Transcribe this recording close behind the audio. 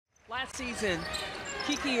Last season,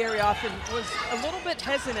 Kiki Ariofin was a little bit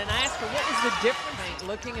hesitant. I asked her what was the difference,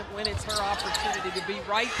 looking at when it's her opportunity to be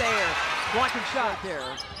right there, blocking shot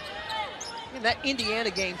there. In that Indiana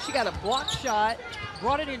game, she got a block shot,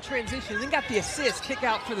 brought it in transition, then got the assist, kick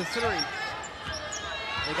out for the three.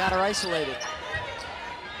 They got her isolated.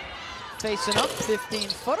 Facing up,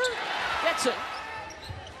 15-footer, gets it.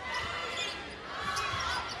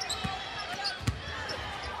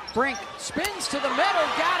 Brink spins to the middle,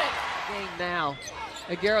 got it. Game now.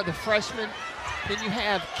 Aguero, the freshman. Then you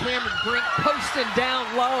have Cameron Brink posting down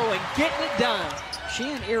low and getting it done.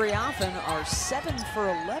 She and Ariofin are 7 for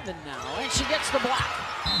 11 now, and she gets the block.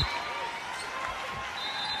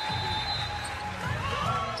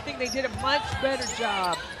 I think they did a much better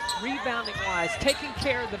job rebounding-wise, taking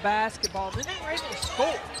care of the basketball. Then they were able to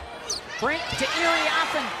score. Brink to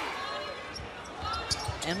Ariofin.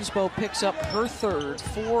 Emsbo picks up her third.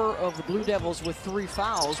 4 of the Blue Devils with 3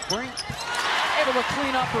 fouls. Brink able to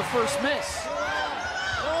clean up her first miss.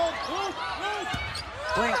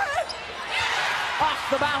 Brink off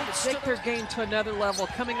the bounce. Take their game to another level,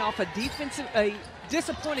 coming off a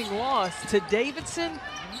disappointing loss to Davidson,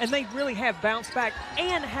 and they really have bounced back.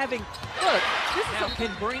 And having, look, this is now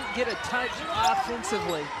can Brink get a touch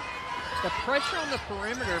offensively? The pressure on the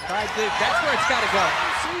perimeter by Duke, that's where it's got to go.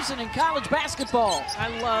 Season in college basketball. I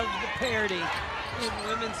love the parity in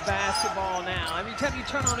women's basketball now. Every time you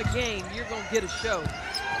turn on a game, you're going to get a show.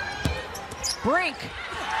 Brink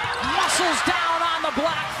muscles down on the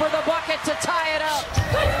block for the bucket to tie it up.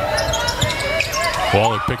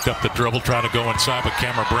 Waller picked up the dribble, trying to go inside, but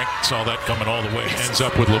Cameron Brink saw that coming all the way. Ends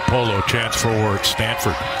up with Lopolo, chance for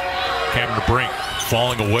Stanford. Cameron Brink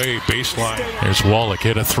falling away, baseline. There's Wallach,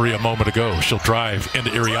 hit a 3 a moment ago. She'll drive into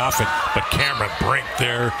Ariofin, but Cameron Brink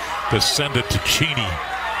there to send it to Cheney.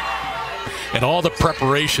 And all the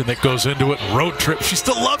preparation that goes into it, road trip, she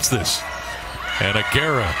still loves this. And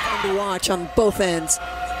Aguera. To watch on both ends.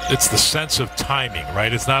 It's the sense of timing,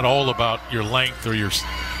 right? It's not all about your length or your...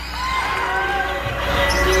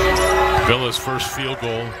 Villa's first field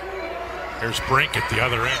goal. There's Brink at the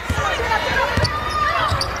other end.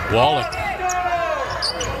 Wallach.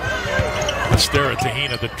 Estera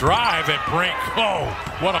Tahina, the drive, and Brink. Oh,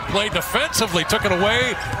 what a play defensively. Took it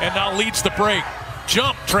away and now leads the break.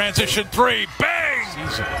 Jump, transition 3, bang!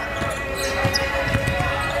 Season.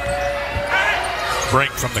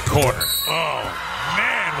 Brink from the corner. Oh,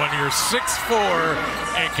 man, when you're 6'4"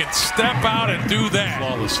 and can step out and do that.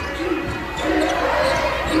 Flawlessly.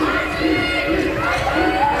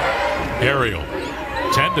 Ariel,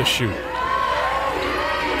 10 to shoot.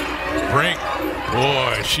 Brink.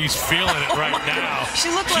 Boy, she's feeling it right now. She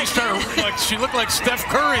looked like Steph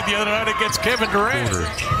Curry the other night against Kevin Durant.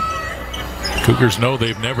 Cougars know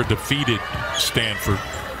they've never defeated Stanford.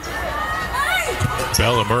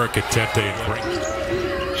 Bella Murricatete and Brink.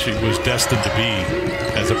 She was destined to be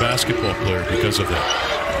as a basketball player because of that.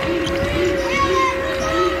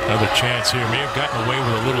 Another chance here. May have gotten away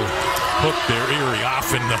with a little hook there.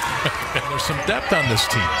 Ariofin. And there's some depth on this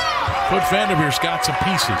team. But Vanderveer's got some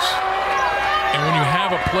pieces. And when you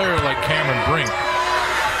have a player like Cameron Brink,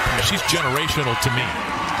 she's generational to me.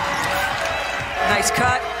 Nice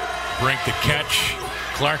cut. Brink the catch.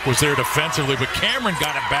 Clark was there defensively, but Cameron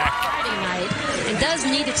got it back. Friday night, and does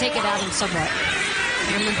need to take it out of him somewhat.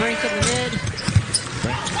 Cameron Brink in the mid.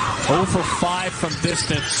 0 for 5 from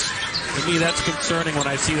distance. To me, that's concerning when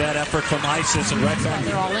I see that effort from ISIS and right back.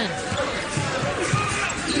 They're all in.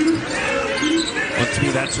 Well, to me,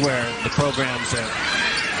 that's where the program's at.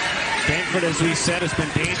 Stanford, as we said, has been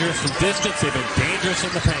dangerous from distance. They've been dangerous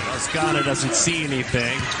in the paint. Escada doesn't see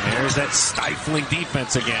anything. There's that stifling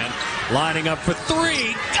defense again. Lining up for 3.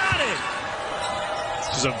 Got it!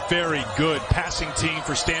 This is a very good passing team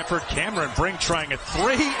for Stanford. Cameron Brink trying a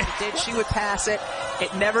 3. Did she would pass it.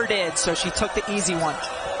 It never did, so she took the easy one.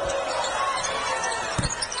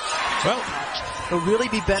 Well, it'll really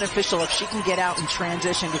be beneficial if she can get out in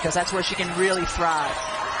transition because that's where she can really thrive.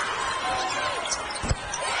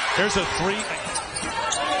 there's a 3.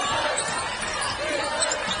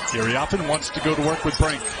 Ariofin wants to go to work with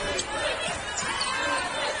Brink.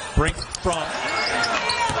 Brink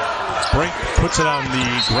puts it on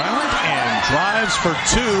the ground and drives for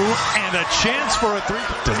 2 and a chance for a 3.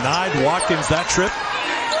 Denied Watkins that trip.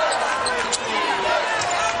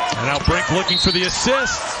 And now Brink looking for the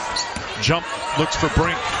assist. Jump looks for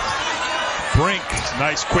Brink. Brink,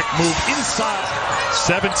 nice quick move inside.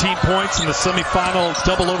 17 points in the semifinal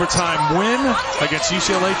double overtime win against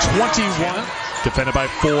UCLA. 21 defended by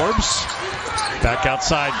Forbes. Back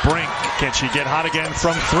outside Brink. Can she get hot again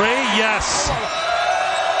from 3? Yes.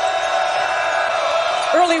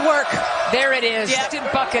 Early work. There it is.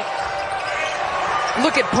 Instant bucket.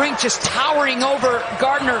 Look at Brink just towering over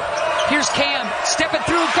Gardner. Here's Cam stepping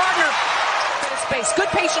through. Gardner. Bit of space.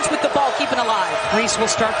 Good patience with the ball, keeping alive. Reese will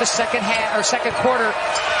start the second quarter.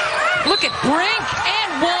 Look at Brink and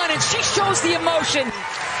one, and she shows the emotion.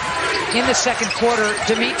 In the second quarter,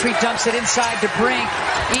 Dimitri dumps it inside to Brink.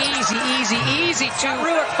 Easy, easy, easy.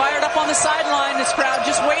 Ruick fired up on the sideline. This crowd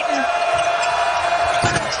just waiting.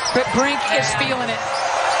 But Brink is feeling it.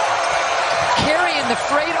 Carrying the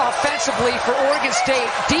freight offensively for Oregon State.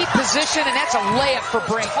 Deep position, and that's a layup for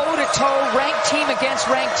Brink. Toe-to-toe, ranked team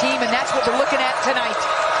against ranked team, and that's what we're looking at tonight.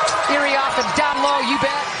 Erie off and down low, you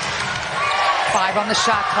bet. 5 on the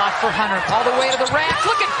shot clock for Hunter. All the way to the rack.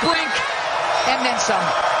 Look at Brink. And then some.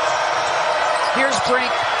 Here's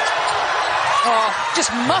Brink. Oh,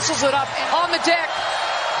 just muscles it up and on the deck.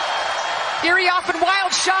 Erie off and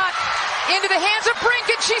wild shot. Into the hands of Brink,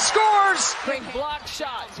 and she scores. Brink block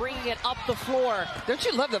shot, bringing it up the floor. Don't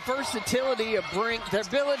you love the versatility of Brink? The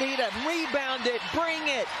ability to rebound it, bring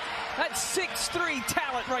it. That's 6'3"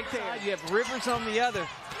 talent right there. You have Rivers on the other.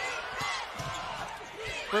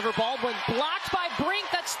 River Baldwin blocked by Brink.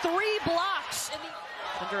 That's 3 blocks.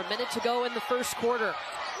 Under a minute to go in the first quarter.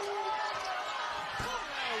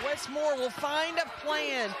 Westmore will find a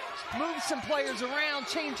plan, move some players around,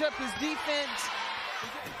 change up his defense.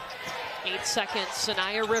 8 seconds,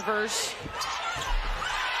 Sanaya Rivers.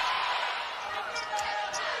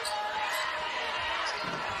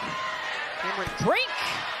 Cameron Brink.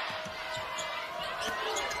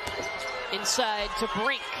 Inside to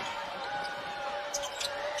Brink.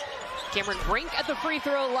 Cameron Brink at the free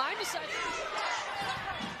throw line.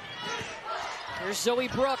 Here's Zoe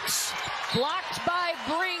Brooks. Blocked by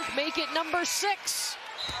Brink, make it number 6.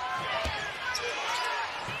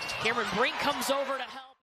 Cameron Brink comes over to help.